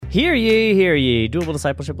Hear ye, Doable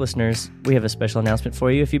Discipleship listeners. We have a special announcement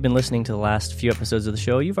for you. If you've been listening to the last few episodes of the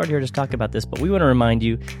show, you've already heard us talk about this, but we want to remind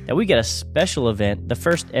you that we got a special event, the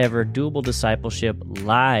first ever Doable Discipleship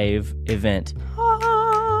live event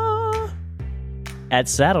at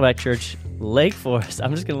Saddleback Church, Lake Forest.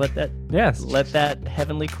 I'm just going to let that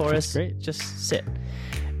heavenly chorus just sit.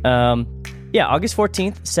 August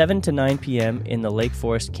 14th, 7 to 9 p.m. in the Lake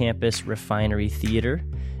Forest Campus Refinery Theater.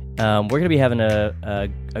 We're going to be having a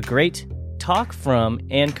great talk from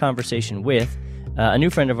and conversation with a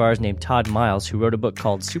new friend of ours named Todd Miles, who wrote a book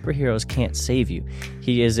called Superheroes Can't Save You.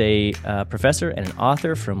 He is a professor and an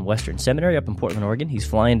author from Western Seminary up in Portland, Oregon. He's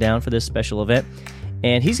flying down for this special event,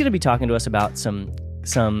 and he's going to be talking to us about some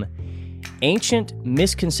ancient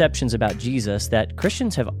misconceptions about Jesus that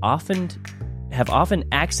Christians have often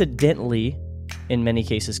accidentally, in many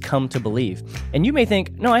cases, come to believe. And you may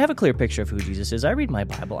think, no, I have a clear picture of who Jesus is. I read my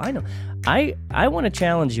Bible. I know. I want to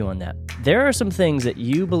challenge you on that. There are some things that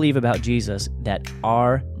you believe about Jesus that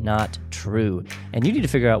are not true, and you need to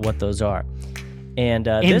figure out what those are. And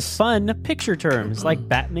this fun picture terms like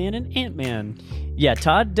Batman and Ant-Man. Yeah,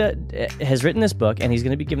 Todd has written this book, and he's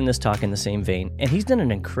going to be giving this talk in the same vein. And he's done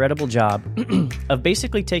an incredible job of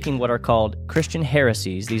basically taking what are called Christian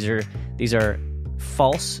heresies. These are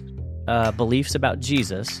false beliefs about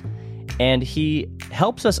Jesus, and he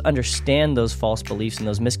helps us understand those false beliefs and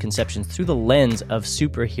those misconceptions through the lens of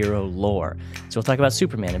superhero lore. So we'll talk about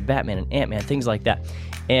Superman and Batman and Ant-Man, things like that.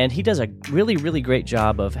 And he does a really, really great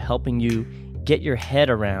job of helping you get your head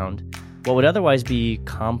around what would otherwise be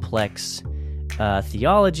complex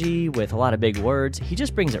theology with a lot of big words. He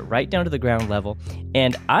just brings it right down to the ground level.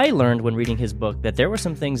 And I learned when reading his book that there were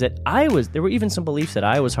some things that there were even some beliefs that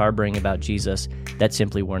I was harboring about Jesus that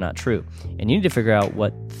simply were not true. And you need to figure out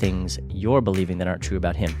what things you're believing that aren't true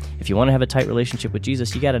about him. If you want to have a tight relationship with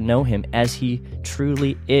Jesus, you got to know him as he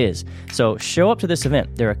truly is. So show up to this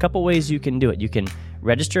event. There are a couple ways you can do it. You can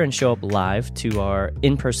register and show up live to our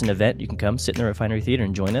in-person event. You can come sit in the Refinery Theater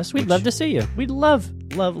and join us. We'd love to see you. We'd love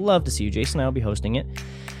to see you. Jason and I will be hosting it.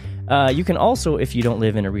 You can also, if you don't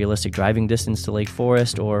live in a realistic driving distance to Lake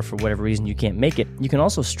Forest, or for whatever reason you can't make it, you can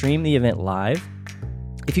also stream the event live.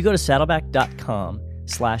 If you go to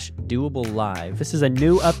saddleback.com/doable live. This is a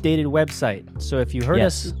new updated website. So if you heard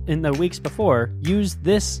us in the weeks before, use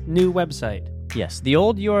this new website. Yes, the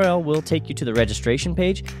old URL will take you to the registration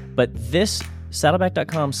page, but this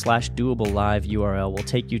saddleback.com/doable live URL will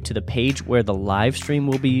take you to the page where the live stream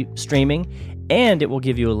will be streaming, and it will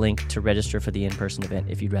give you a link to register for the in-person event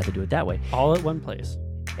if you'd rather do it that way. All at one place.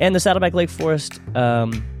 And the Saddleback Lake Forest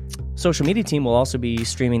social media team will also be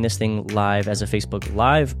streaming this thing live as a Facebook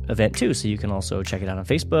Live event too, so you can also check it out on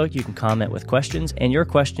Facebook. You can comment with questions, and your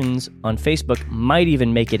questions on Facebook might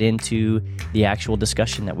even make it into the actual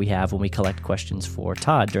discussion that we have when we collect questions for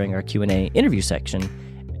Todd during our Q&A interview section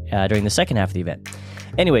during the second half of the event.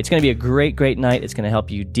 Anyway, it's going to be a great, great night. It's going to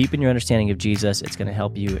help you deepen your understanding of Jesus. It's going to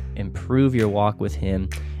help you improve your walk with him.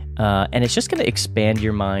 And it's just going to expand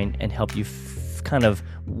your mind and help you kind of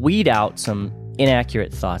weed out some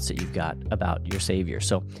inaccurate thoughts that you've got about your Savior.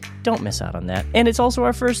 So don't miss out on that. And it's also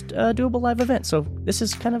our first Doable Live event. So this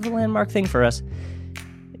is kind of a landmark thing for us.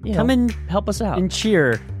 Come and help us out. And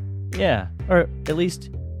cheer. Yeah. Or at least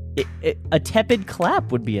a tepid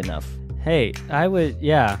clap would be enough. Hey, I would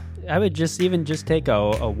just take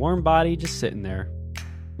a warm body just sitting there.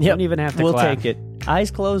 You don't even have to clap. We'll take it.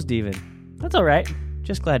 Eyes closed even. That's all right.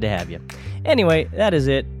 Just glad to have you. Anyway, that is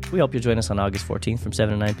it. We hope you'll join us on August 14th from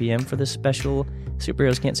 7 to 9 p.m. for this special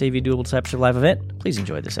Superheroes Can't Save You Doable Discipleship Live event. Please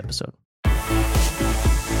enjoy this episode.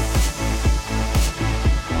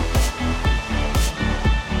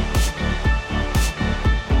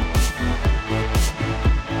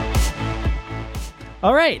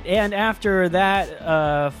 All right, and after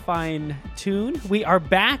that fine tune, we are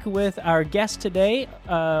back with our guest today,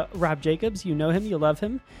 Rob Jacobs. You know him, you love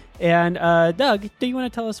him. And Doug, do you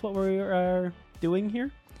want to tell us what we are doing here?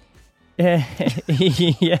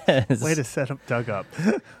 Yes. Way to set Doug up.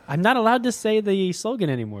 I'm not allowed to say the slogan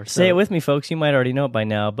anymore. So. Say it with me, folks. You might already know it by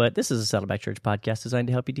now, but this is a Saddleback Church podcast designed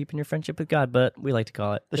to help you deepen your friendship with God, but we like to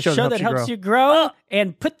call it the show that helps you grow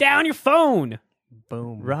and put down your phone.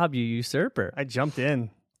 Boom. Rob, you usurper. I jumped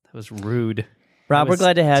in. That was rude. Rob, we're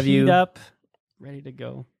glad to have you. Teed up, ready to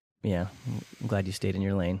go. Yeah, I'm glad you stayed in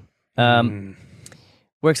your lane.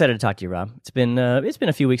 We're excited to talk to you, Rob. It's been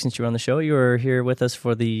a few weeks since you were on the show. You were here with us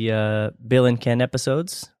for the Bill and Ken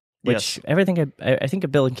episodes, which everything I think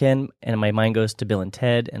of Bill and Ken, and my mind goes to Bill and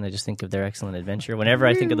Ted, and I just think of their excellent adventure. Whenever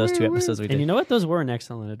I think of those two episodes we did. And you know what? Those were an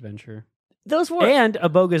excellent adventure. Those were And A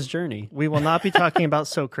Bogus Journey. We will not be talking about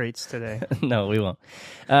Socrates today. No, we won't.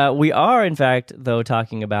 We are, in fact, though,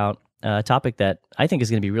 talking about a topic that I think is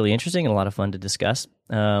going to be really interesting and a lot of fun to discuss.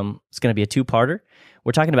 It's going to be a two-parter.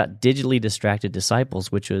 We're talking about digitally distracted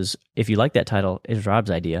disciples, which was, if you like that title, is Rob's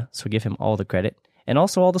idea. So give him all the credit and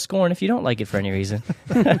also all the scorn if you don't like it for any reason.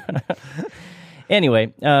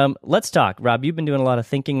 Anyway, let's talk. Rob, you've been doing a lot of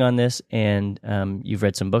thinking on this, and you've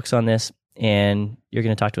read some books on this, and you're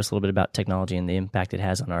going to talk to us a little bit about technology and the impact it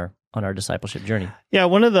has on our discipleship journey. Yeah,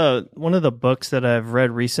 one of the books that I've read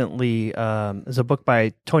recently is a book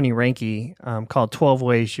by Tony Reinke called 12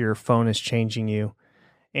 Ways Your Phone is Changing You.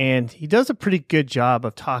 And he does a pretty good job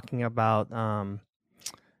of talking about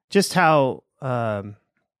just how the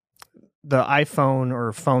iPhone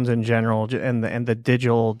or phones in general and the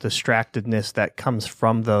digital distractedness that comes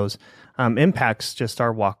from those impacts just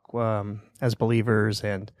our walk as believers.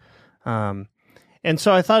 And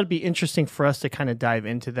so I thought it'd be interesting for us to kind of dive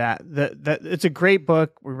into that. That it's a great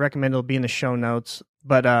book. We recommend it'll be in the show notes,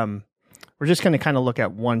 but we're just going to kind of look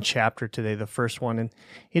at one chapter today, the first one. And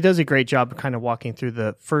he does a great job of kind of walking through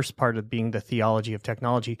the first part of being the theology of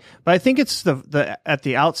technology. But I think it's at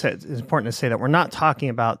the outset, it's important to say that we're not talking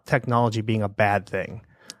about technology being a bad thing.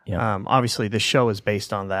 Yeah. Obviously, the show is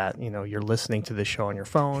based on that. You know, you're listening to the show on your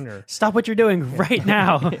phone or stop what you're doing right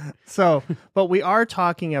now. But we are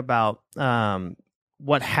talking about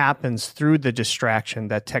what happens through the distraction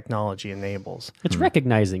that technology enables. It's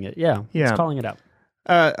recognizing it. Yeah. It's calling it out.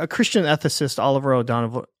 A Christian ethicist, Oliver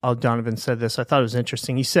O'Donovan, said this. I thought it was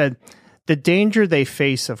interesting. He said, "The danger they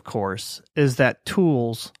face, of course, is that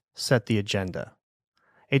tools set the agenda.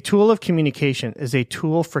 A tool of communication is a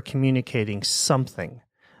tool for communicating something.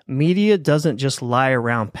 Media doesn't just lie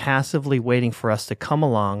around passively waiting for us to come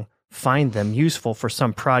along, find them useful for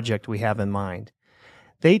some project we have in mind.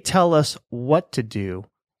 They tell us what to do,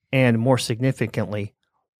 and more significantly,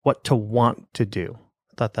 what to want to do."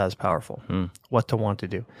 I thought that was powerful. What to want to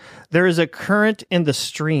do. There is a current in the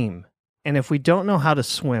stream, and if we don't know how to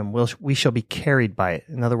swim, we shall be carried by it.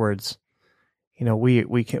 In other words, you know,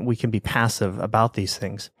 we can be passive about these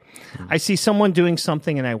things. I see someone doing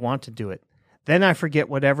something and I want to do it. Then I forget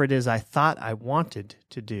whatever it is I thought I wanted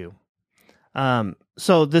to do.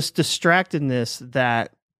 So this distractedness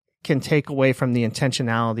that can take away from the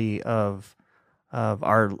intentionality of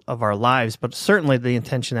our lives, but certainly the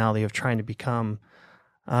intentionality of trying to become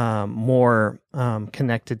more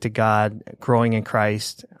connected to God, growing in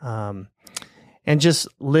Christ, and just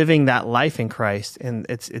living that life in Christ. And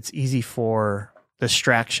it's easy for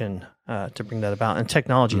distraction to bring that about, and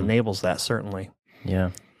technology enables that, certainly.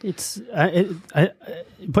 Yeah, it's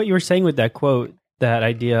what you were saying with that quote, that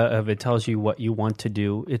idea of it tells you what you want to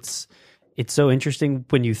do. It's so interesting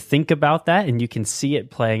when you think about that and you can see it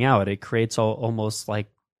playing out. It creates almost like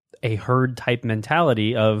a herd type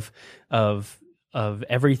mentality of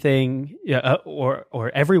everything,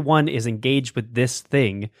 or everyone is engaged with this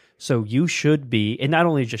thing, so you should be, and not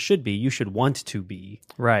only just should be, you should want to be.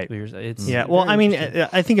 Right. It's Well, I mean,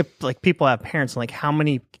 I think if like people have parents, like how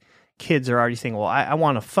many kids are already saying, "Well, I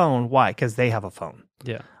want a phone." Why? Because they have a phone.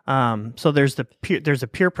 Yeah. So there's a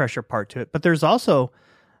peer pressure part to it, but there's also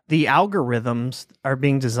the algorithms are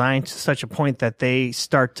being designed to such a point that they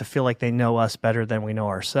start to feel like they know us better than we know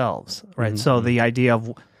ourselves. Right. Mm-hmm. So the idea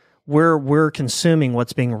of we're consuming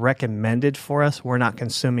what's being recommended for us. We're not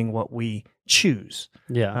consuming what we choose.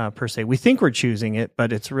 Per se. We think we're choosing it,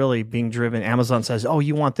 but it's really being driven. Amazon says, "Oh,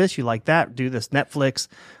 you want this? You like that? Do this." Netflix,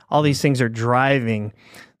 all these things are driving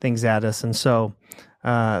things at us, and so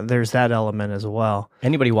there's that element as well.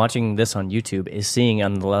 Anybody watching this on YouTube is seeing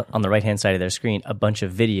on the right hand side of their screen a bunch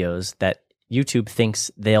of videos that YouTube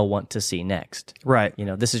thinks they'll want to see next. Right. You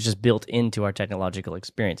know, this is just built into our technological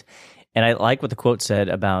experience. And I like what the quote said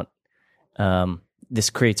about this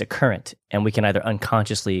creates a current, and we can either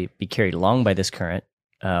unconsciously be carried along by this current,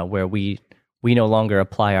 where we no longer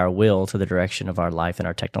apply our will to the direction of our life and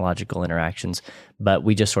our technological interactions, but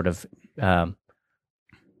we just sort of,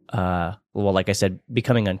 like I said,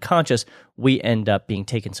 becoming unconscious, we end up being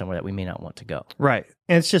taken somewhere that we may not want to go. Right.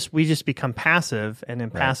 And it's just, we just become passive, and in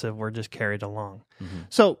passive, we're just carried along. Mm-hmm.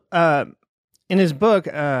 So, in his book,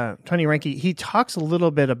 Tony Reinke, he talks a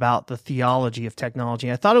little bit about the theology of technology.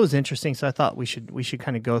 I thought it was interesting, so I thought we should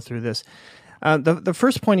kind of go through this. The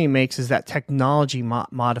first point he makes is that technology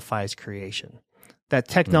modifies creation. That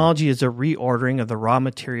technology is a reordering of the raw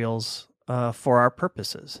materials for our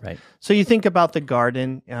purposes. Right. So you think about the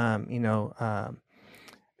garden,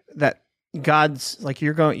 that God's like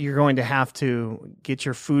you're going to have to get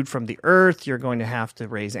your food from the earth. You're going to have to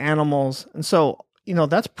raise animals, and so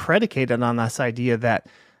that's predicated on this idea that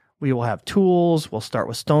we will have tools. We'll start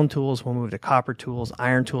with stone tools. We'll move to copper tools,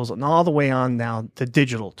 iron tools, and all the way on now to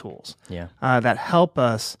digital tools that help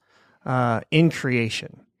us in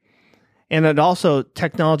creation. And it also,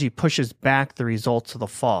 technology pushes back the results of the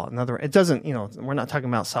fall. In other words, it doesn't, we're not talking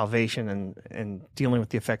about salvation and dealing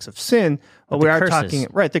with the effects of sin, but we are talking,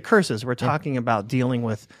 the curses. We're talking about dealing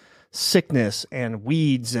with sickness and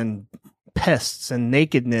weeds and pests and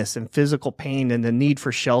nakedness and physical pain and the need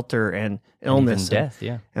for shelter and illness and death,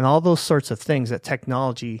 and all those sorts of things that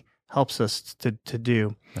technology helps us to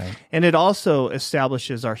do. Right. And it also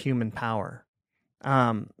establishes our human power.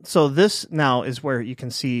 So this now is where you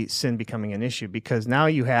can see sin becoming an issue, because now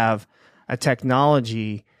you have a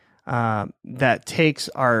technology that takes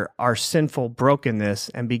our sinful brokenness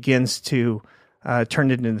and begins to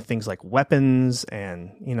turn it into things like weapons.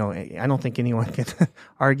 And, I don't think anyone can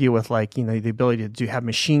argue with the ability to have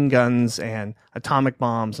machine guns and atomic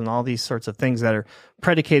bombs and all these sorts of things that are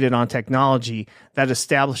predicated on technology that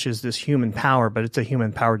establishes this human power, but it's a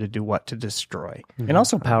human power to do what? To destroy. And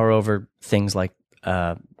also power over things like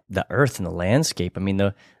the earth and the landscape. I mean,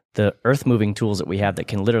 the earth moving tools that we have that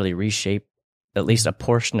can literally reshape at least a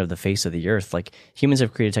portion of the face of the earth. Like, humans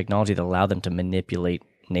have created technology that allow them to manipulate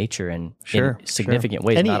nature in significant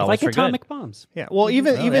ways, not always like for atomic good. bombs. Yeah, well,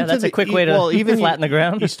 even that's a quick way to flatten the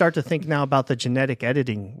ground. You start to think now about the genetic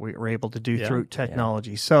editing we're able to do through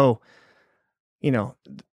technology. So,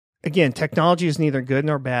 again, technology is neither good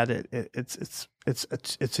nor bad.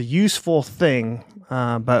 It's a useful thing,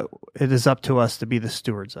 but it is up to us to be the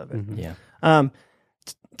stewards of it. Yeah.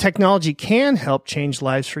 Technology can help change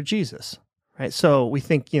lives for Jesus. Right. So we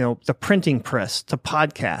think, the printing press to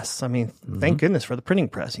podcasts. I mean, thank goodness for the printing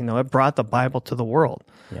press. It brought the Bible to the world.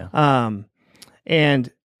 Yeah.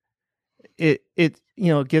 And it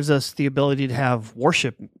gives us the ability to have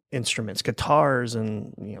worship instruments, guitars,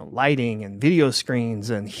 and lighting and video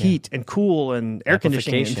screens and heat and cool and air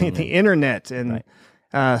conditioning and the internet and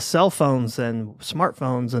cell phones and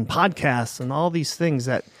smartphones and podcasts and all these things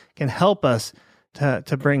that can help us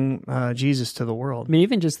to bring Jesus to the world. I mean,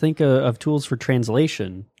 even just think of tools for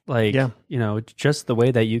translation, just the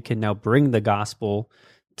way that you can now bring the gospel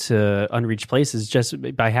to unreached places just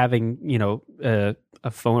by having, a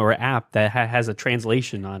phone or app that has a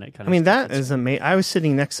translation on it. That is amazing. I was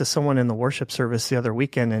sitting next to someone in the worship service the other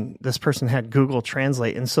weekend, and this person had Google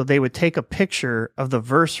Translate. And so they would take a picture of the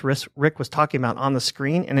verse Rick was talking about on the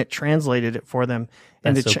screen, and it translated it for them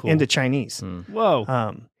into Chinese.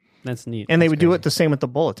 Whoa. That's neat. And they would do it the same with the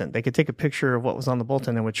bulletin. They could take a picture of what was on the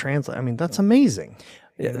bulletin and would translate. I mean, that's amazing.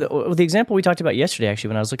 The example we talked about yesterday, actually,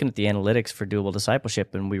 when I was looking at the analytics for Doable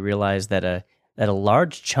Discipleship, and we realized that a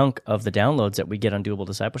large chunk of the downloads that we get on Doable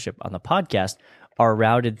Discipleship on the podcast are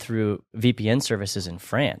routed through VPN services in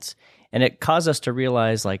France. And it caused us to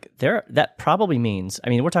realize, that probably means,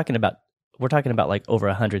 we're talking about like over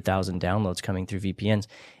 100,000 downloads coming through VPNs.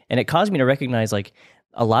 And it caused me to recognize,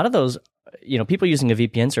 a lot of those, people using a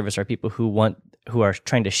VPN service are people who are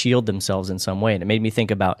trying to shield themselves in some way. And it made me think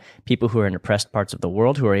about people who are in oppressed parts of the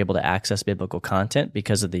world who are able to access biblical content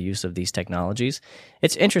because of the use of these technologies.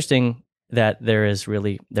 It's interesting that there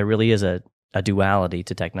really is a duality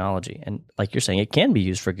to technology. And like you're saying, it can be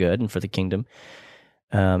used for good and for the kingdom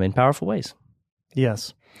in powerful ways.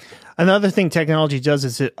 Yes. Another thing technology does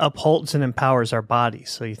is it upholds and empowers our bodies.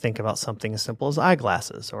 So you think about something as simple as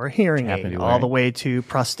eyeglasses or a hearing aid, all the way to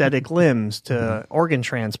prosthetic limbs to organ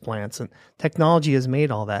transplants. And technology has made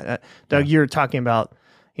all that. Doug, you're talking about,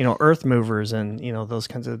 earth movers and, those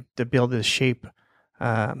kinds of, to be able to shape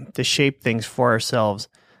things for ourselves.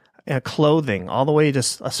 Clothing, all the way to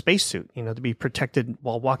a spacesuit, to be protected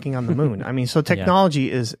while walking on the moon. So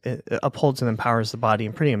technology it upholds and empowers the body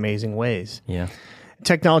in pretty amazing ways. Yeah.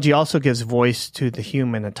 Technology also gives voice to the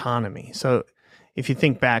human autonomy. So if you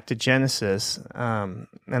think back to Genesis and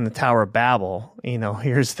the Tower of Babel,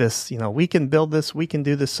 here's this, we can build this, we can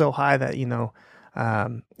do this so high that,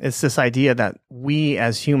 it's this idea that we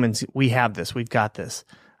as humans, we have this, we've got this,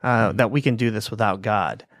 that we can do this without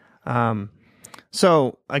God.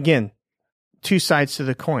 So again, two sides to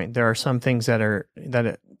the coin. There are some things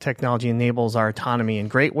that technology enables our autonomy in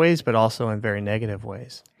great ways, but also in very negative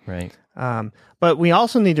ways. Right. But we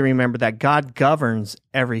also need to remember that God governs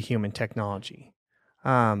every human technology.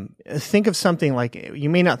 Think of something like, you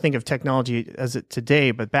may not think of technology as it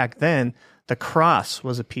today, but back then, the cross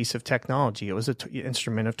was a piece of technology. It was an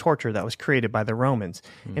instrument of torture that was created by the Romans.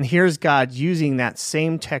 And here's God using that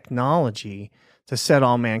same technology to set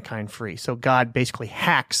all mankind free. So God basically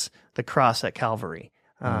hacks the cross at Calvary,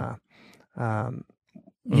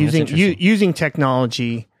 using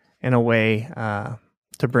technology in a way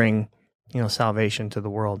to bring salvation to the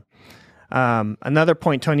world. Another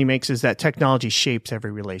point Tony makes is that technology shapes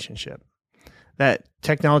every relationship. That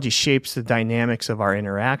technology shapes the dynamics of our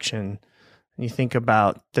interaction. And you think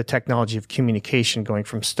about the technology of communication going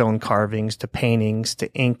from stone carvings to paintings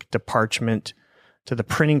to ink to parchment to the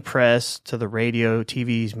printing press to the radio,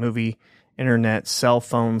 TVs, movie, internet, cell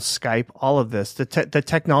phones, Skype, all of this. The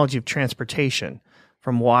technology of transportation,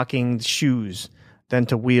 from walking shoes, then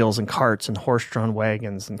to wheels and carts and horse-drawn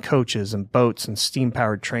wagons and coaches and boats and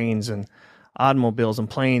steam-powered trains and automobiles and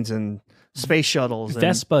planes and space shuttles,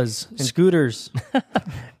 Vespas, and scooters,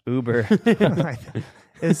 Uber.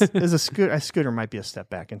 A scooter might be a step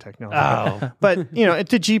back in technology. Oh. But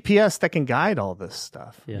it's a GPS that can guide all this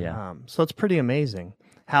stuff. Yeah. So it's pretty amazing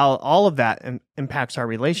how all of that impacts our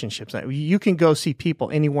relationships. You can go see people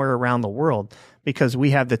anywhere around the world because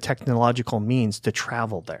we have the technological means to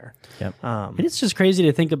travel there. Yep. And it's just crazy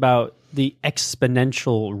to think about the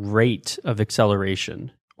exponential rate of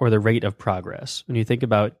acceleration or the rate of progress. When you think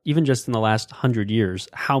about, even just in the last 100 years,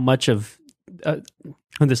 how much of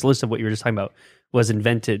this list of what you were just talking about was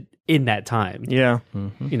invented in that time. Yeah.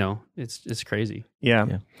 Mm-hmm. It's crazy.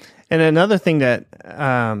 Yeah. And another thing that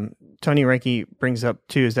Tony Reinke brings up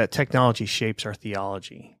too is that technology shapes our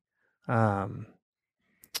theology. And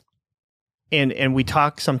we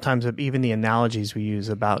talk sometimes of even the analogies we use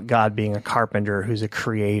about God being a carpenter who's a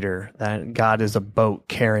creator, that God is a boat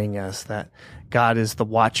carrying us, that God is the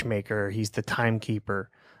watchmaker, he's the timekeeper.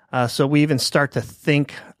 So we even start to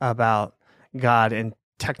think about God in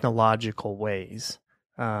technological ways.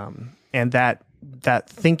 And that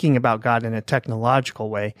thinking about God in a technological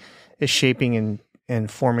way is shaping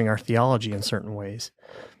and forming our theology in certain ways.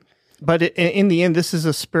 But in the end, this is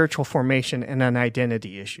a spiritual formation and an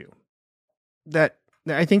identity issue. That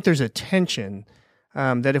I think there's a tension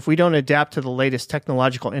that if we don't adapt to the latest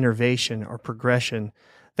technological innovation or progression,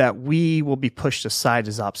 that we will be pushed aside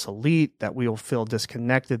as obsolete, that we will feel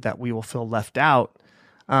disconnected, that we will feel left out.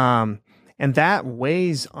 And that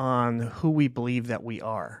weighs on who we believe that we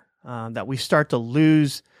are, that we start to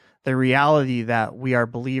lose the reality that we are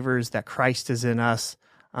believers, that Christ is in us,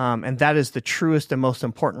 and that is the truest and most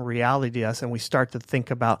important reality to us. And we start to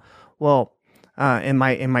think about, well, in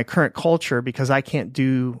my current culture, because I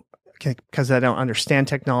don't understand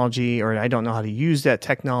technology, or I don't know how to use that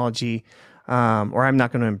technology, or I'm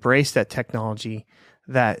not going to embrace that technology,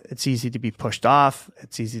 that it's easy to be pushed off,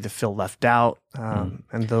 it's easy to feel left out,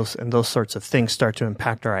 and those sorts of things start to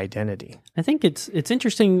impact our identity. I think it's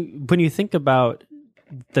interesting when you think about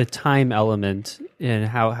the time element and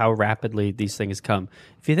how rapidly these things come.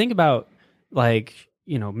 If you think about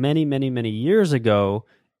many years ago,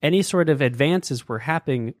 any sort of advances were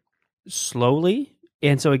happening slowly,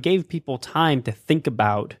 and so it gave people time to think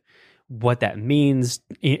about what that means.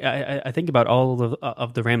 I think about all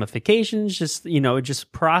of the ramifications,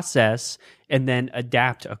 just process and then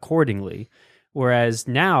adapt accordingly. Whereas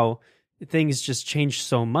now things just change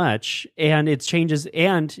so much, and it changes,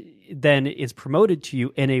 and then it's promoted to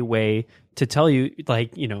you in a way to tell you,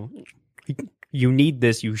 you need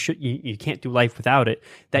this, you can't do life without it,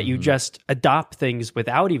 that you just adopt things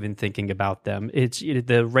without even thinking about them. It's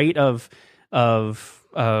the rate of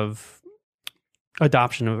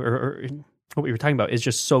adoption or what we were talking about is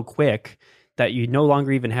just so quick that you no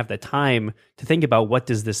longer even have the time to think about, what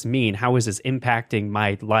does this mean? How is this impacting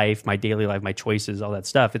my life, my daily life, my choices, all that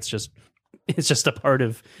stuff? It's just a part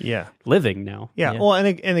of living now. Yeah. Well, and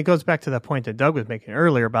it goes back to that point that Doug was making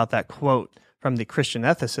earlier about that quote from the Christian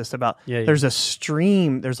ethicist about there's a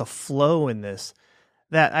stream, there's a flow in this,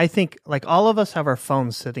 that I think, like, all of us have our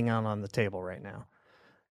phones sitting out on the table right now.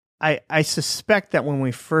 I suspect that when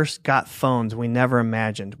we first got phones, we never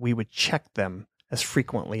imagined we would check them as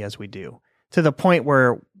frequently as we do, to the point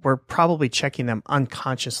where we're probably checking them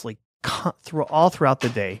unconsciously throughout the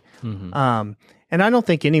day. Mm-hmm. And I don't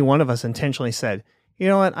think any one of us intentionally said, you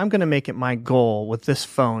know what, I'm going to make it my goal with this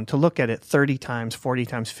phone to look at it 30 times, 40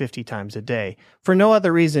 times, 50 times a day, for no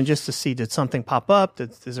other reason, just to see, did something pop up?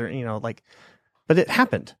 Is there, but it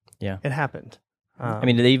happened. Yeah. It happened. I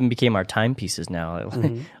mean, they even became our timepieces now.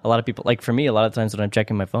 A lot of people, like for me, a lot of times when I'm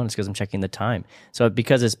checking my phone, it's because I'm checking the time. So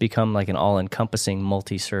because it's become like an all-encompassing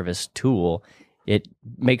multi-service tool, it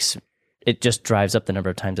just drives up the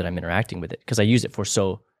number of times that I'm interacting with it, because I use it for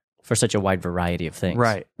such a wide variety of things.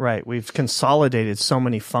 Right. We've consolidated so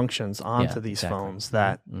many functions onto these phones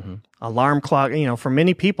that alarm clock, for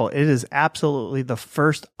many people, it is absolutely the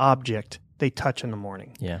first object they touch in the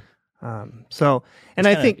morning. Yeah. I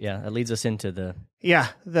think that leads us into the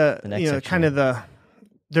next section.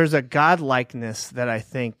 There's a godlikeness that I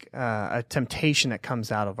think, a temptation that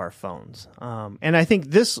comes out of our phones. And I think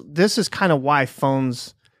this is kind of why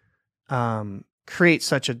phones create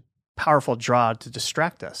such a powerful draw to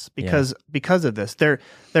distract us because of this. There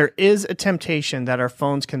is a temptation that our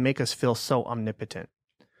phones can make us feel so omnipotent.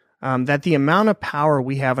 That the amount of power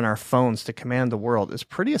we have in our phones to command the world is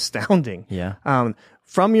pretty astounding. Yeah.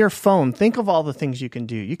 From your phone, think of all the things you can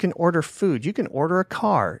do. You can order food. You can order a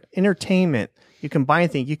car, entertainment. You can buy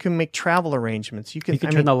anything. You can make travel arrangements. You can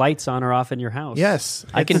turn the lights on or off in your house. Yes.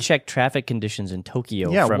 I can check traffic conditions in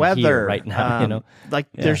Tokyo from weather, here right now.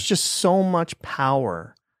 There's just so much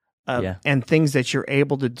power and things that you're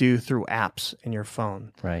able to do through apps in your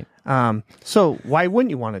phone. Right. So why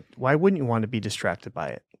wouldn't you want to be distracted by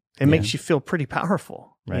it? It makes you feel pretty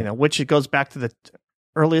powerful, right. Which it goes back to the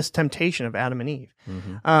earliest temptation of Adam and Eve.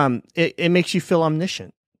 Mm-hmm. It makes you feel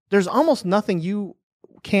omniscient. There's almost nothing you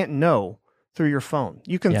can't know through your phone.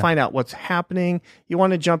 You can find out what's happening. You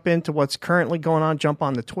want to jump into what's currently going on, jump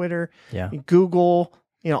on the Twitter, Google,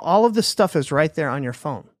 all of this stuff is right there on your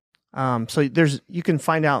phone. So you can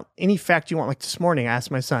find out any fact you want. Like this morning, I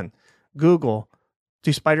asked my son, Google,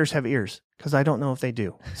 do spiders have ears? Because I don't know if they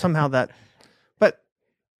do. Somehow but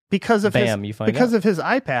because of his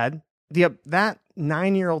iPad, that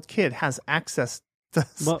 9-year-old kid has access to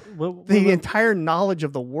the entire knowledge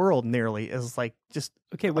of the world. Nearly is like just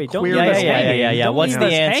okay. Wait, don't yeah. What's the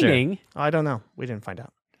answer? Hanging. I don't know. We didn't find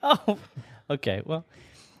out. Oh, okay. Well,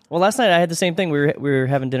 last night I had the same thing. We were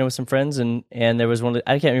having dinner with some friends, and there was one.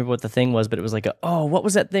 I can't remember what the thing was, but it was like, what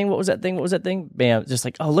was that thing? What was that thing? What was that thing? Bam! Just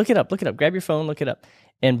like, look it up. Grab your phone, look it up,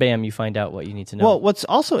 and bam, you find out what you need to know. Well, what's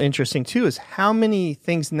also interesting too is how many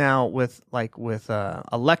things now with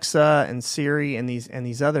Alexa and Siri and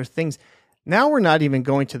these other things. Now we're not even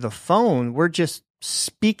going to the phone. We're just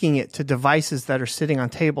speaking it to devices that are sitting on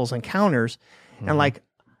tables and counters, and like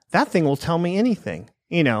that thing will tell me anything.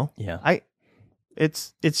 Yeah.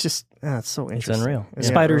 It's just it's so interesting. It's unreal.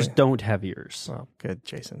 Spiders don't have ears. Well, good,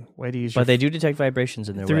 Jason. Way to use but they do detect vibrations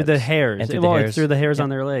in their through webs. the hairs. And through the hairs on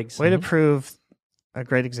their legs. Way to prove a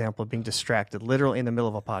great example of being distracted, literally in the middle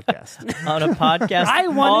of a podcast. On a podcast, I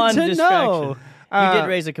wanted to know. You did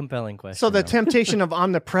raise a compelling question. So the temptation of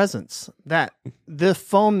omnipresence, that the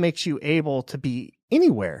phone makes you able to be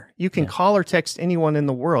anywhere. You can call or text anyone in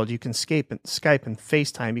the world. You can Skype and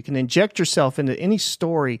FaceTime. You can inject yourself into any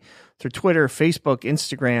story through Twitter, Facebook,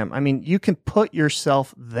 Instagram. I mean, you can put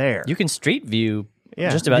yourself there. You can street view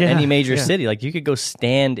just about any major city. Like you could go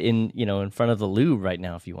stand in front of the Louvre right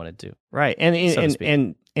now if you wanted to. Right.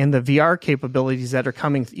 And the VR capabilities that are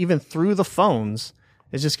coming even through the phones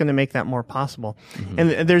is just going to make that more possible. Mm-hmm.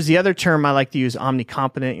 And there's the other term I like to use,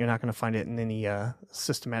 omnicompetent. You're not going to find it in any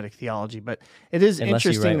systematic theology, but it is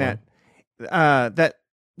interesting that that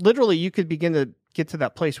literally you could begin to get to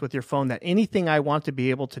that place with your phone that anything I want to be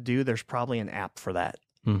able to do, there's probably an app for that.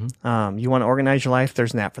 Mm-hmm. You want to organize your life,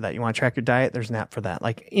 there's an app for that. You want to track your diet, there's an app for that.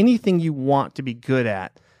 Like anything you want to be good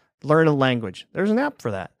at, learn a language, there's an app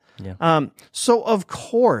for that. Yeah. So of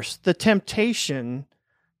course, the temptation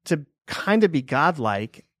to kind of be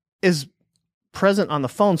godlike is present on the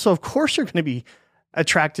phone. So of course you're going to be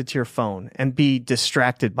attracted to your phone and be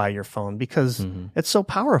distracted by your phone because it's so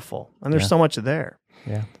powerful and there's so much there.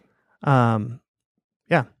 Yeah.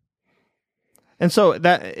 Yeah. And so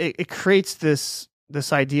that it creates this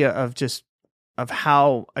idea of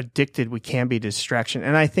how addicted we can be to distraction.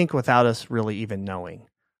 And I think without us really even knowing,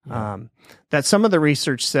 that some of the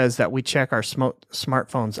research says that we check our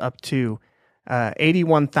smartphones up to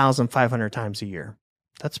 81,500 times a year.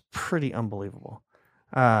 That's pretty unbelievable.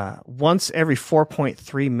 Once every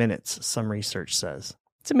 4.3 minutes, some research says.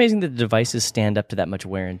 It's amazing that the devices stand up to that much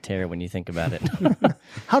wear and tear when you think about it.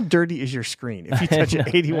 How dirty is your screen if you touch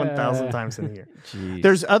it 81,000 times in a year? Jeez.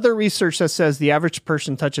 There's other research that says the average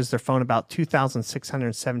person touches their phone about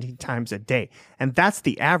 2,617 times a day, and that's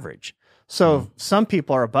the average. So some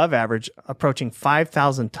people are above average, approaching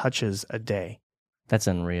 5,000 touches a day. That's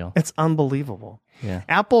unreal. It's unbelievable. Yeah.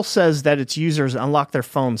 Apple says that its users unlock their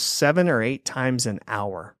phones 7 or 8 times an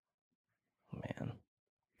hour. Man.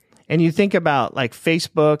 And you think about like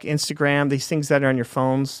Facebook, Instagram, these things that are on your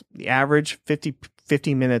phones, the average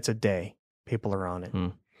 50 minutes a day, people are on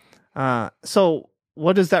it. So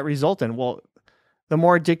what does that result in? Well, the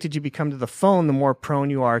more addicted you become to the phone, the more prone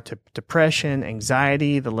you are to depression,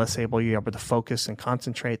 anxiety, the less able you are to focus and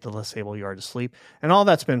concentrate, the less able you are to sleep. And all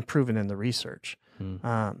that's been proven in the research.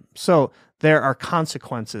 So there are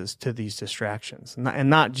consequences to these distractions,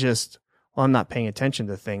 and not just, well, I'm not paying attention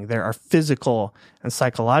to the thing. There are physical and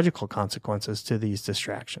psychological consequences to these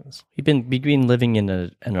distractions. You've been living in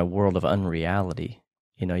a world of unreality.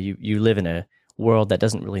 You live in a world that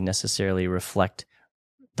doesn't really necessarily reflect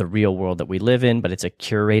the real world that we live in, but it's a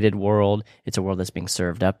curated world. It's a world that's being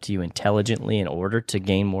served up to you intelligently in order to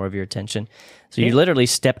gain more of your attention. So you literally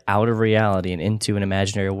step out of reality and into an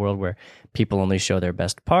imaginary world where people only show their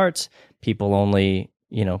best parts. People only,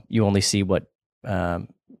 you only see what,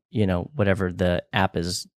 whatever the app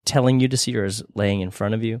is telling you to see or is laying in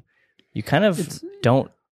front of you. You kind of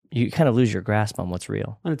lose your grasp on what's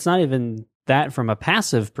real. And it's not even that from a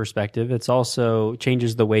passive perspective. It's also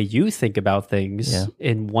changes the way you think about things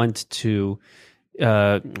and want to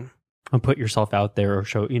put yourself out there or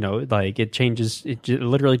show, like it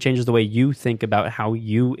literally changes the way you think about how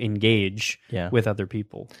you engage with other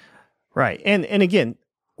people. Right. And again,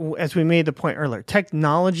 as we made the point earlier,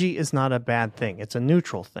 technology is not a bad thing. It's a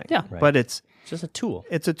neutral thing. Yeah. Right. But it's just a tool.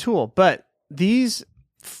 It's a tool. But these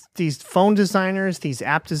phone designers, these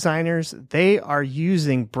app designers, they are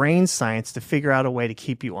using brain science to figure out a way to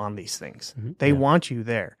keep you on these things. Mm-hmm. They want you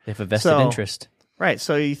there. They have a vested interest. Right.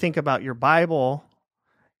 So you think about your Bible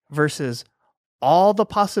versus all the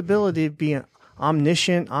possibility of being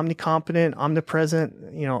omniscient, omnicompetent, omnipresent,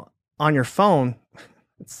 on your phone.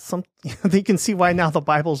 You can see why now the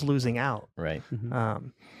Bible's losing out. Right. Mm-hmm.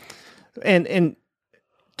 And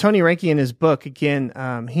Tony Reinke in his book,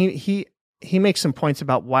 again, he makes some points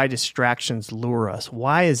about why distractions lure us.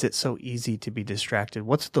 Why is it so easy to be distracted?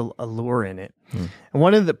 What's the allure in it? And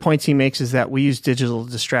one of the points he makes is that we use digital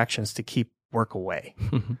distractions to keep work away.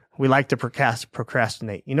 We like to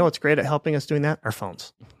procrastinate. You know what's great at helping us doing that? Our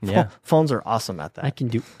phones. Yeah. Phones are awesome at that. I can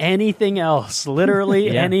do anything else,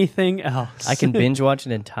 literally anything else. I can binge watch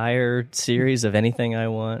an entire series of anything I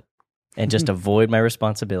want and just avoid my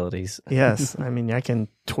responsibilities. Yes. I mean, I can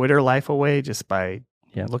Twitter life away just by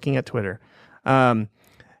looking at Twitter.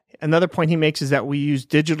 Another point he makes is that we use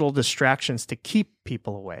digital distractions to keep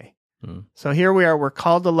people away. So here we are, we're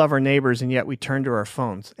called to love our neighbors, and yet we turn to our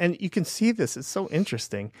phones. And you can see this. It's so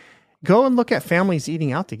interesting. Go and look at families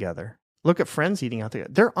eating out together. Look at friends eating out together.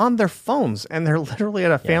 They're on their phones, and they're literally at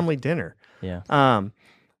a family dinner. Yeah.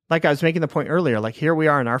 Like I was making the point earlier, like here we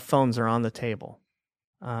are, and our phones are on the table.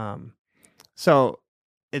 So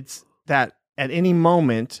it's that at any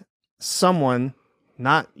moment, someone,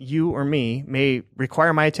 not you or me, may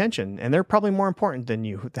require my attention, and they're probably more important than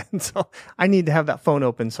you. So I need to have that phone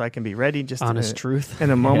open so I can be ready just honest truth in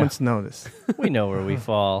a moment's notice. We know where we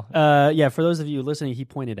fall. For those of you listening, he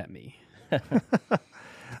pointed at me.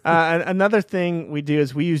 Another thing we do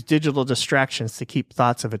is we use digital distractions to keep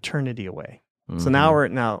thoughts of eternity away. So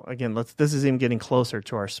now again, this is even getting closer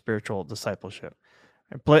to our spiritual discipleship.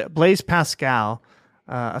 Blaise Pascal,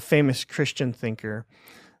 a famous Christian thinker,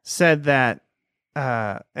 said that,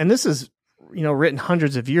 and this is written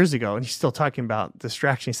hundreds of years ago, and he's still talking about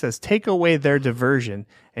distraction. He says, "Take away their diversion,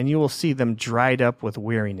 and you will see them dried up with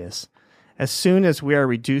weariness. As soon as we are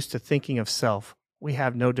reduced to thinking of self, we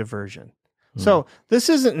have no diversion." So this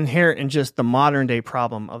isn't inherent in just the modern day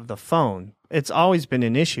problem of the phone. It's always been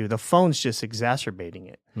an issue. The phone's just exacerbating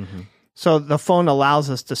it. So the phone allows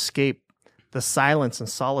us to escape the silence and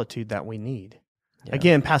solitude that we need. Yeah.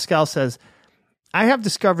 Again, Pascal says, "I have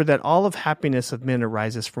discovered that all of happiness of men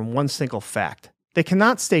arises from one single fact. They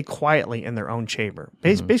cannot stay quietly in their own chamber."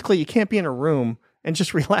 Basically, you can't be in a room and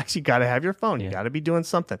just relax. You got to have your phone. You got to be doing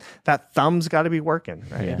something. That thumb's got to be working,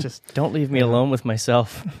 right? Yeah. Just don't leave me alone with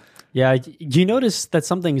myself. Yeah, you notice that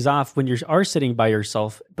something's off when you are sitting by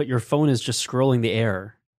yourself, but your phone is just scrolling the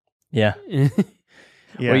air. Yeah.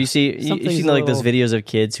 Or you see like those videos of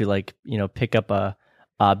kids who pick up a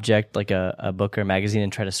object like a book or a magazine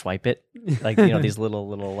and try to swipe it, like these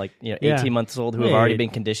little 18 months old who have already been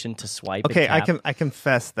conditioned to swipe. Okay, I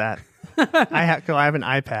confess that I have an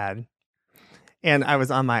iPad, and I was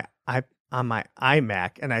on my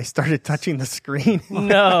iMac, and I started touching the screen.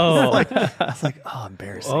 No, I was like, oh,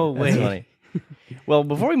 embarrassing. Oh, wait. That's funny. Well,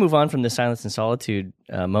 before we move on from the silence and solitude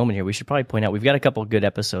moment here, we should probably point out we've got a couple of good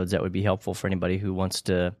episodes that would be helpful for anybody who wants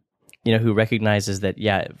to, who recognizes that,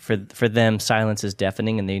 for them, silence is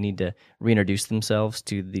deafening and they need to reintroduce themselves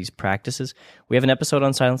to these practices. We have an episode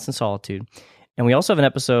on silence and solitude, and we also have an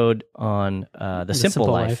episode on the simple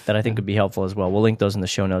life that I think would be helpful as well. We'll link those in the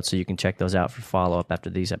show notes so you can check those out for follow-up after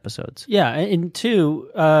these episodes. Yeah, and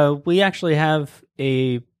two, we actually have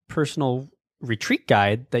a personal retreat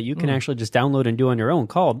guide that you can actually just download and do on your own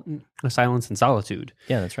called Silence and Solitude.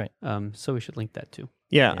 Yeah, that's right. So we should link that too.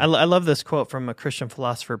 Yeah. I love this quote from a Christian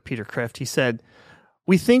philosopher, Peter Kreeft. He said,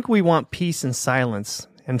 "We think we want peace and silence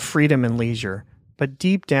and freedom and leisure, but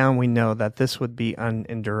deep down we know that this would be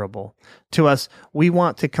unendurable. To us, we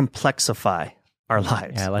want to complexify our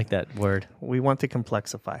lives." Yeah, I like that word. We want to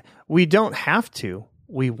complexify. We don't have to.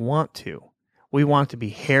 We want to. We want to be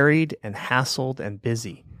harried and hassled and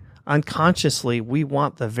busy. Unconsciously, we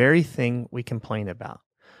want the very thing we complain about.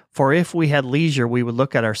 For if we had leisure, we would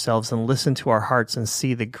look at ourselves and listen to our hearts and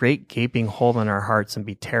see the great gaping hole in our hearts and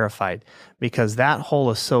be terrified, because that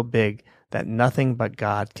hole is so big that nothing but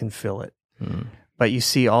God can fill it. But you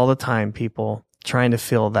see all the time people trying to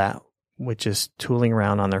fill that, which is tooling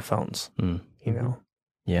around on their phones,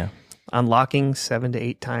 Yeah. unlocking 7 to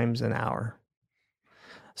 8 times an hour.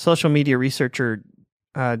 Social media researcher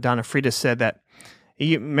Donna Frieda said that,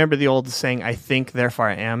 you remember the old saying, I think, therefore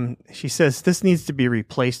I am? She says this needs to be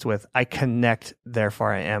replaced with, I connect,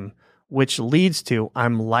 therefore I am, which leads to,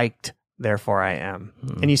 I'm liked, therefore I am.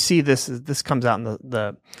 And you see this comes out in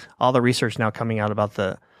the all the research now coming out about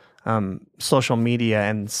the social media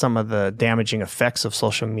and some of the damaging effects of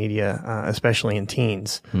social media, especially in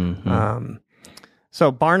teens.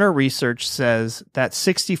 So Barna research says that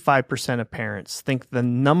 65% of parents think the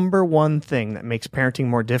number one thing that makes parenting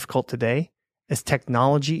more difficult today is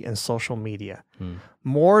technology and social media.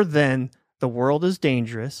 More than the world is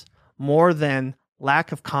dangerous, more than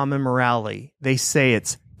lack of common morality, they say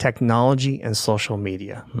it's technology and social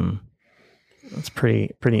media. That's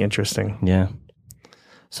pretty interesting. Yeah.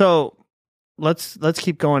 So let's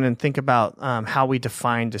keep going and think about how we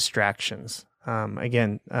define distractions.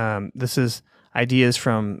 Again, this is ideas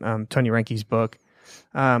from Tony Reinke's book.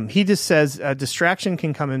 He just says a distraction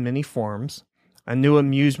can come in many forms: a new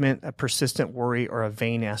amusement, a persistent worry, or a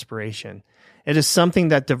vain aspiration. It is something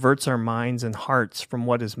that diverts our minds and hearts from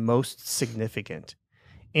what is most significant.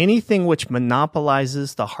 Anything which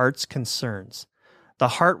monopolizes the heart's concerns. The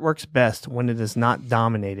heart works best when it is not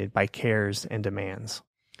dominated by cares and demands.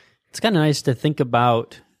 It's kind of nice to think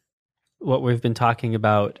about what we've been talking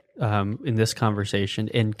about in this conversation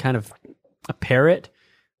and kind of pair it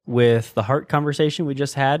with the heart conversation we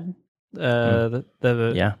just had the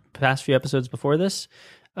past few episodes before this,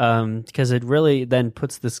 because it really then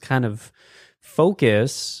puts this kind of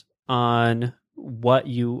focus on what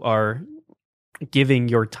you are giving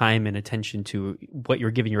your time and attention to, what you're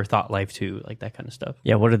giving your thought life to, like that kind of stuff.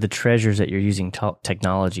 Yeah. What are the treasures that you're using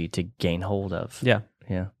technology to gain hold of? Yeah.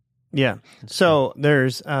 Yeah. So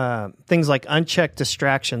there's things like unchecked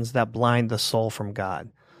distractions that blind the soul from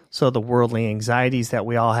God. So the worldly anxieties that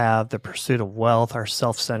we all have, the pursuit of wealth, our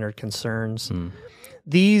self-centered concerns,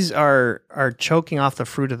 these are choking off the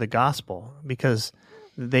fruit of the gospel, because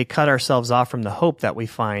they cut ourselves off from the hope that we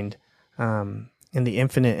find in the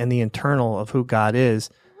infinite and the eternal of who God is,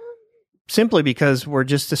 simply because we're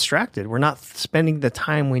just distracted. We're not spending the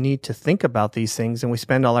time we need to think about these things, and we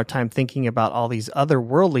spend all our time thinking about all these other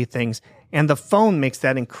worldly things, and the phone makes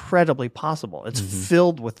that incredibly possible. It's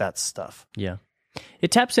filled with that stuff. Yeah.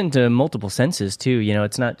 It taps into multiple senses too.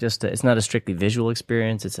 It's not just it's not a strictly visual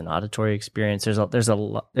experience. It's an auditory experience.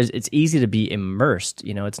 It's easy to be immersed.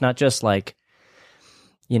 It's not just like,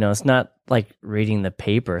 it's not like reading the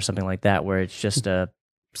paper or something like that, where it's just a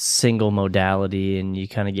single modality and you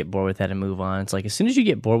kind of get bored with that and move on. It's like, as soon as you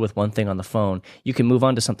get bored with one thing on the phone, you can move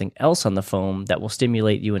on to something else on the phone that will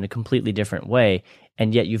stimulate you in a completely different way,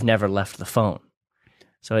 and yet you've never left the phone.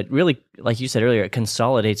 So it really, like you said earlier, it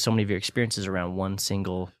consolidates so many of your experiences around one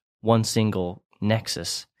single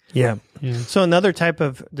nexus. Yeah. So another type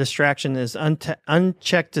of distraction is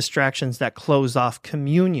unchecked distractions that close off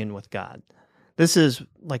communion with God. This is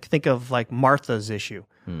like, think of like Martha's issue.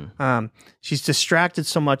 She's distracted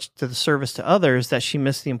so much to the service to others that she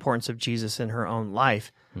missed the importance of Jesus in her own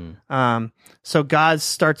life. So God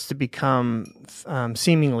starts to become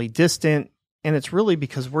seemingly distant. And it's really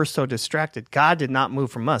because we're so distracted. God did not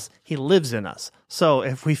move from us. He lives in us. So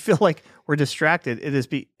if we feel like we're distracted,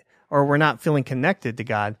 or we're not feeling connected to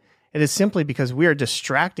God, it is simply because we are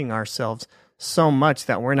distracting ourselves so much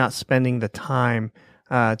that we're not spending the time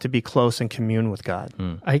to be close and commune with God.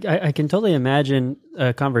 I can totally imagine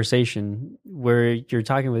a conversation where you're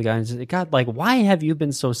talking with God and say, God, like, why have you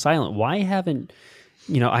been so silent? Why haven't,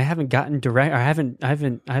 I haven't gotten direct, I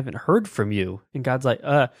haven't heard from you. And God's like,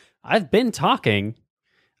 I've been talking.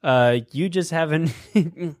 You just haven't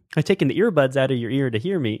taken the earbuds out of your ear to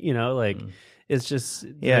hear me. It's just,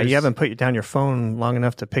 you haven't put down your phone long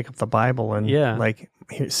enough to pick up the Bible and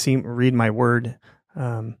read my word.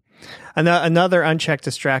 Another unchecked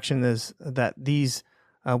distraction is that these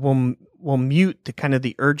will mute the kind of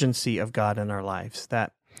the urgency of God in our lives.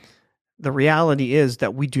 That the reality is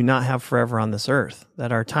that we do not have forever on this earth.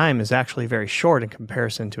 That our time is actually very short in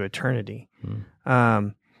comparison to eternity.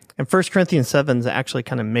 And 1 Corinthians 7 actually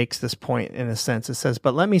kind of makes this point in a sense. It says,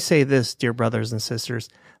 "But let me say this, dear brothers and sisters,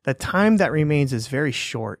 the time that remains is very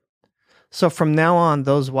short. So from now on,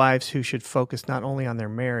 those wives who should focus not only on their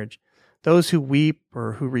marriage, Those who weep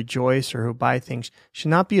or who rejoice or who buy things should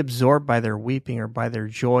not be absorbed by their weeping or by their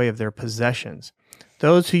joy of their possessions.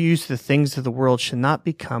 Those who use the things of the world should not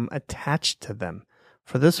become attached to them,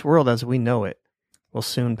 for this world as we know it will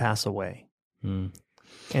soon pass away. And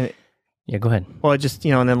Yeah, go ahead. well, it just,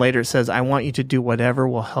 and then later it says, I want you to do whatever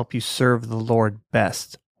will help you serve the Lord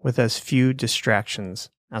best with as few distractions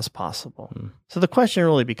as possible. So the question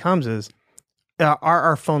really becomes is, are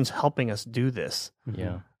our phones helping us do this?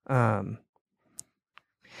 Yeah.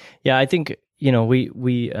 Yeah, I think,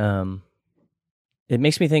 we it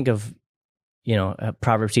makes me think of,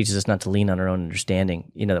 Proverbs teaches us not to lean on our own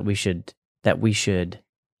understanding, that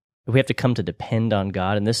we have to come to depend on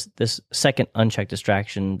God. And this second unchecked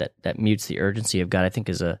distraction that mutes the urgency of God, I think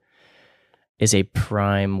is a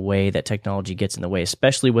prime way that technology gets in the way,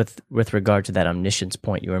 especially with regard to that omniscience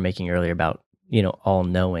point you were making earlier about, all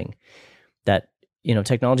knowing. That,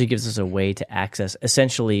 technology gives us a way to access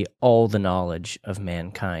essentially all the knowledge of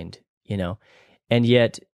mankind, and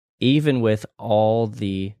yet even with all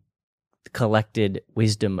the collected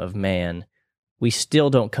wisdom of man, we still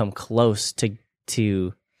don't come close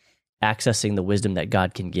to accessing the wisdom that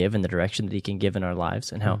God can give and the direction that He can give in our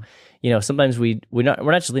lives. And how, sometimes we're not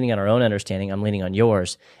just leaning on our own understanding. I'm leaning on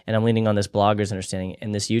yours, and I'm leaning on this blogger's understanding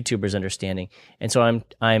and this YouTuber's understanding. And so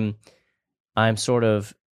I'm sort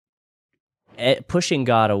of pushing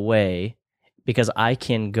God away because I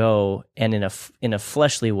can go and in a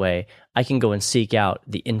fleshly way, I can go and seek out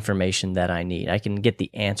the information that I need. I can get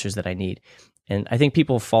the answers that I need. And I think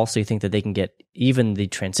people falsely think that they can get even the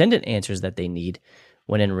transcendent answers that they need,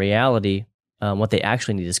 when in reality, what they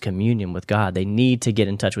actually need is communion with God. They need to get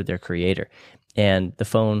in touch with their Creator. And the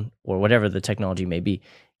phone, or whatever the technology may be,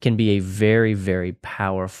 can be a very, very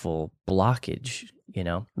powerful blockage,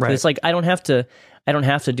 Right. So it's like I don't have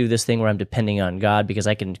to do this thing where I'm depending on God, because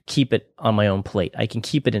I can keep it on my own plate. I can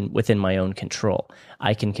keep it within my own control.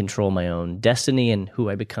 I can control my own destiny and who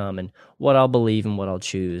I become and what I'll believe and what I'll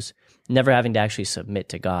choose, never having to actually submit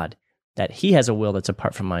to God, that He has a will that's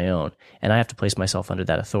apart from my own, and I have to place myself under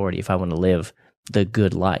that authority if I want to live the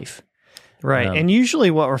good life. Right. And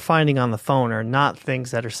usually what we're finding on the phone are not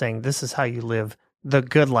things that are saying this is how you live the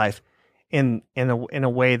good life in a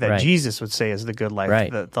way that Right. Jesus would say is the good life,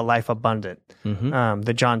 Right. the life abundant, Mm-hmm.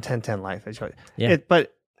 the John 10:10 life. Yeah.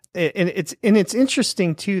 It's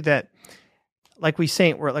interesting too that, like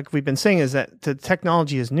we've been saying, is that the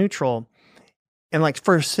technology is neutral. And like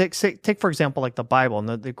take for example, like the Bible and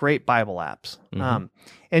the great Bible apps,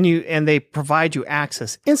 and they provide you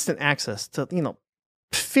instant access to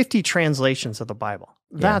 50 translations of the Bible.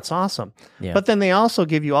 That's awesome. Yeah. But then they also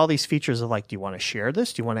give you all these features of like, do you want to share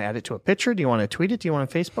this? Do you want to add it to a picture? Do you want to tweet it? Do you want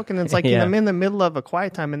to Facebook? And it's like I'm in the middle of a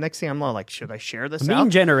quiet time, and next thing I'm like, should I share this? Meme out?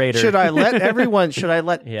 generator. Should I let everyone?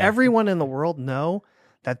 Yeah. Everyone in the world know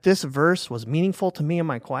that this verse was meaningful to me in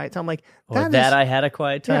my quiet time? Like I had a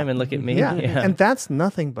quiet time and look at me. Yeah. And that's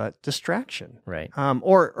nothing but distraction. Right.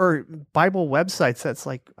 Or Bible websites. That's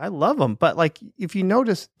like, I love them, but like if you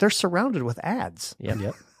notice, they're surrounded with ads.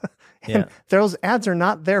 Yep. And those ads are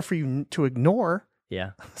not there for you to ignore.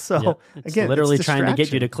 Yeah. So It's again, literally it's trying to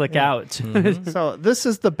get you to distraction. click Yeah. out. Mm-hmm. So this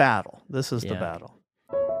is the battle. The Yeah. battle.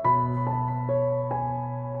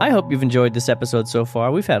 I hope you've enjoyed this episode so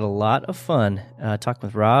far. We've had a lot of fun talking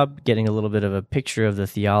with Rob, getting a little bit of a picture of the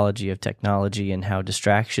theology of technology and how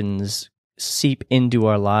distractions seep into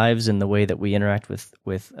our lives and the way that we interact with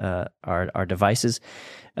our devices.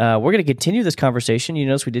 We're going to continue this conversation. You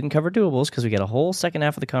notice we didn't cover doables because we got a whole second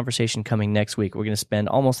half of the conversation coming next week. We're going to spend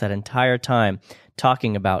almost that entire time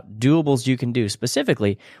talking about doables you can do.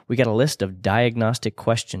 Specifically, we got a list of diagnostic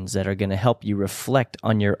questions that are going to help you reflect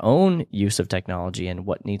on your own use of technology and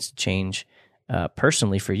what needs to change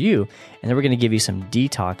personally for you. And then we're going to give you some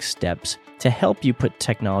detox steps to help you put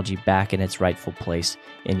technology back in its rightful place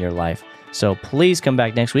in your life. So please come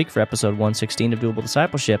back next week for episode 116 of Doable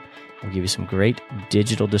Discipleship. We'll give you some great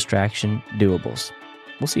digital distraction doables.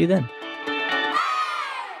 We'll see you then.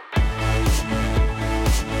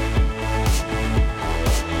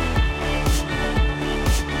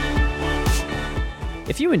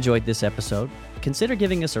 If you enjoyed this episode, consider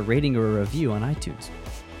giving us a rating or a review on iTunes.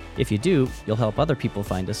 If you do, you'll help other people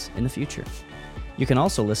find us in the future. You can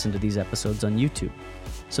also listen to these episodes on YouTube.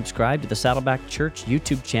 Subscribe to the Saddleback Church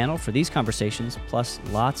YouTube channel for these conversations, plus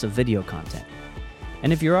lots of video content.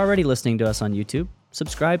 And if you're already listening to us on YouTube,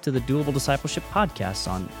 subscribe to the Doable Discipleship podcasts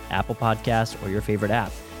on Apple Podcasts or your favorite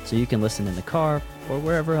app, so you can listen in the car or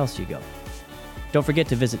wherever else you go. Don't forget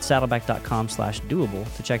to visit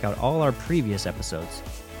saddleback.com/doable to check out all our previous episodes.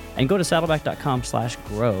 And go to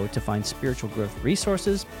saddleback.com/grow to find spiritual growth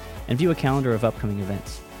resources and view a calendar of upcoming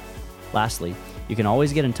events. Lastly, You can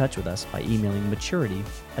always get in touch with us by emailing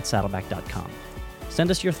maturity@saddleback.com.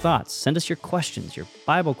 Send us your thoughts, send us your questions, your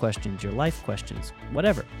Bible questions, your life questions,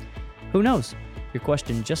 whatever. Who knows? Your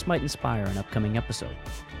question just might inspire an upcoming episode.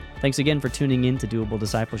 Thanks again for tuning in to Doable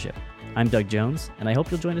Discipleship. I'm Doug Jones, and I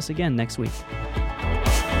hope you'll join us again next week.